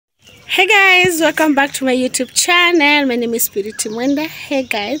Hey guys, welcome back to my YouTube channel. My name is Purity Mwenda. Hey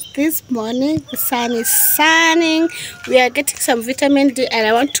guys, this morning the sun is shining. We are getting some vitamin D and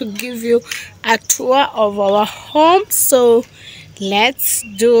I want to give you a tour of our home. So let's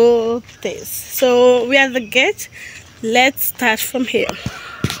do this. So we are at the gate. Let's start from here.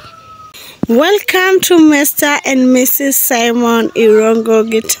 Welcome to Mr. and Mrs. Simon Irongo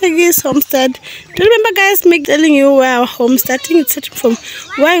Gitagi's homestead. Do you remember guys me telling you where our home starting? It's starting from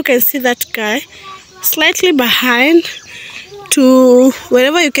where you can see that guy slightly behind to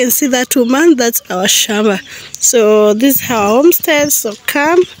wherever you can see that woman. That's our shamba. So this is our homestead. So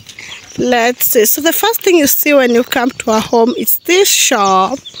come, let's see. So the first thing you see when you come to our home is this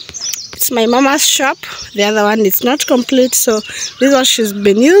shop. It's my mama's shop. The other one is not complete, so this is what she's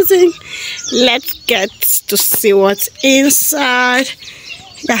been using. Let's get to see what's inside.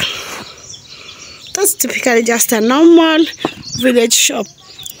 Yeah, that's typically just a normal village shop.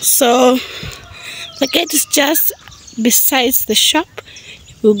 So the gate is just besides the shop.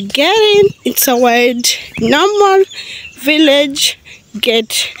 You get in. It's a wide normal village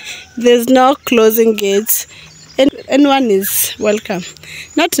gate. There's no closing gates. Anyone is welcome,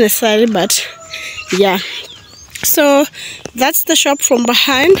 not necessarily, but yeah. So that's the shop from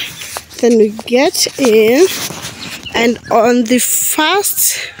behind. Then we get in, and on the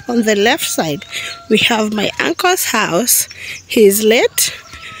left side we have my uncle's house. He's late,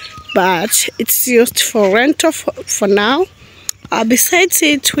 but it's used for rental for now. Besides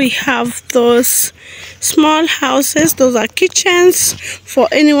it, we have those small houses. Those are kitchens for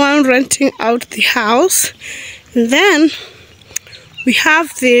anyone renting out the house. And then we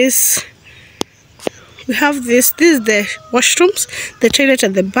have this. This is the washrooms, the toilet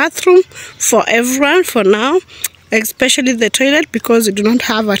and the bathroom for everyone for now, especially the toilet because we do not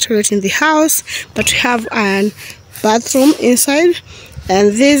have a toilet in the house, but we have a bathroom inside.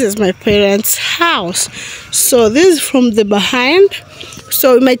 And this is my parents' house. So this is from the behind.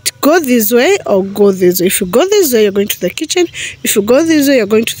 So you might go this way or go this way. If you go this way, you're going to the kitchen. If you go this way, you're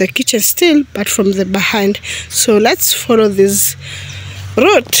going to the kitchen still, but from the behind. So let's follow this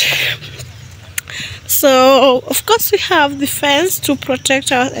route. So of course we have the fence to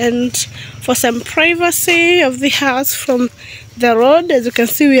protect us and for some privacy of the house from the road. As you can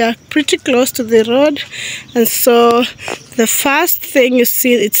see, we are pretty close to the road, and so the first thing you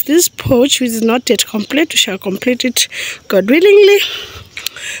see, it's this porch which is not yet complete. We shall complete it, God willingly.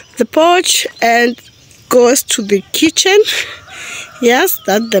 The porch and goes to the kitchen. Yes,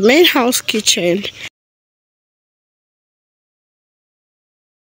 that's the main house kitchen.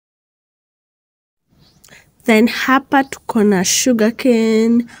 Then hapa tuko na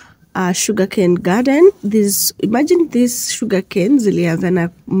sugarcane garden. Imagine this sugarcane zilianza na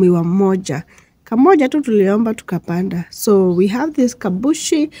miwa moja. Kamoja tu tuliomba tukapanda. So we have this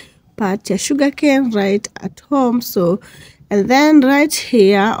kabushi part ya sugarcane right at home. So and then right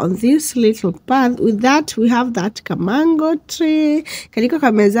here on this little path, with that we have that kamango tree. Kaliko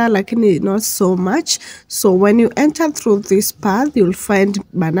kameza lakini not so much. So when you enter through this path, you'll find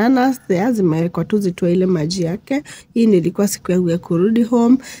bananas there. Zimewekwa tu zitoe ile maji yake. Hii nilikuwa siku yangu ya kurudi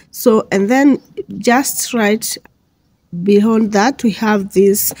home. So and then just right beyond that we have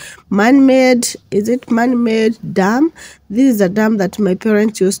this man-made dam. This is a dam that my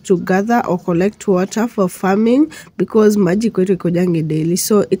parents used to gather or collect water for farming because maji kwetu ikojangi daily.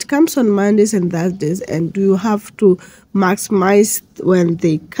 So it comes on Mondays and Thursdays, and you have to maximize when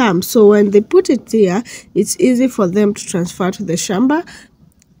they come. So when they put it here, it's easy for them to transfer to the shamba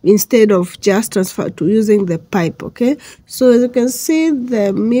instead of just transfer to using the pipe. Okay, so as you can see,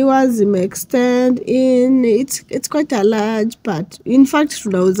 the miwas may extend in. It's quite a large part. In fact,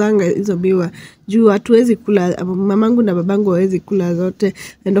 tunauzanga hizo miwa juu hatuwezi kula, mamangu na babangu hawezi kula zote,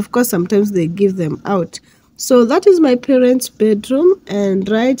 and of course sometimes they give them out. So that is my parents' bedroom, and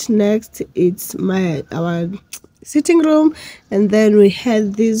right next it's our sitting room, and then we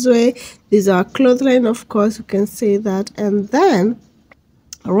head this way. This is our clothesline, of course you can see that, and then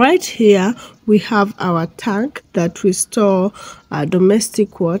right here we have our tank that we store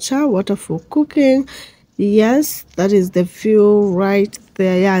domestic water for cooking. Yes, that is the view right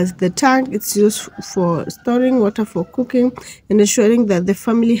there. Yes, the tank, it's used for storing water for cooking and ensuring that the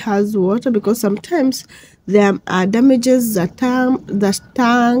family has water, because sometimes there are damages the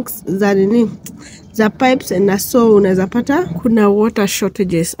tanks the pipes, and so unaweza pata kuna water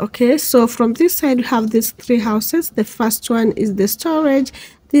shortages. Okay, so from this side we have these three houses. The first one is the storage,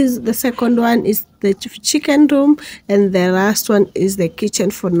 The second one is the chicken room, and the last one is the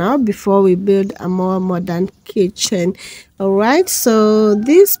kitchen for now before we build a more modern kitchen. All right, so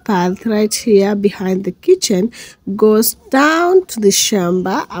this path right here behind the kitchen goes down to the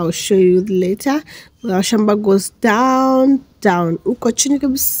shamba. I'll show you later. Our shamba goes down uko chini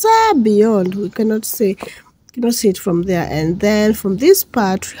kabisa, beyond. We cannot see it from there. And then from this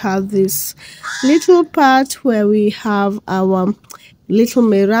part we have this little part where we have our little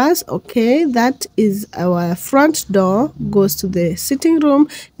mirrors. Okay, that is our front door, goes to the sitting room,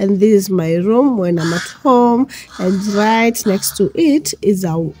 and this is my room when I'm at home. And right next to it is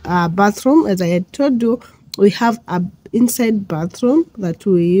our bathroom. As I had told you, we have a inside bathroom that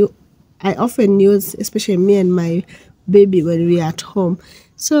I often use, especially me and my baby when we are at home.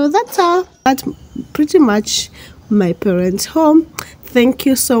 So that's pretty much my parents' home. Thank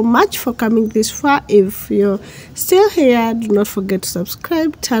you so much for coming this far. If you're still here, do not forget to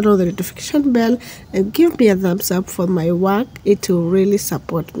subscribe, turn on the notification bell, and give me a thumbs up for my work. It will really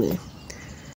support me.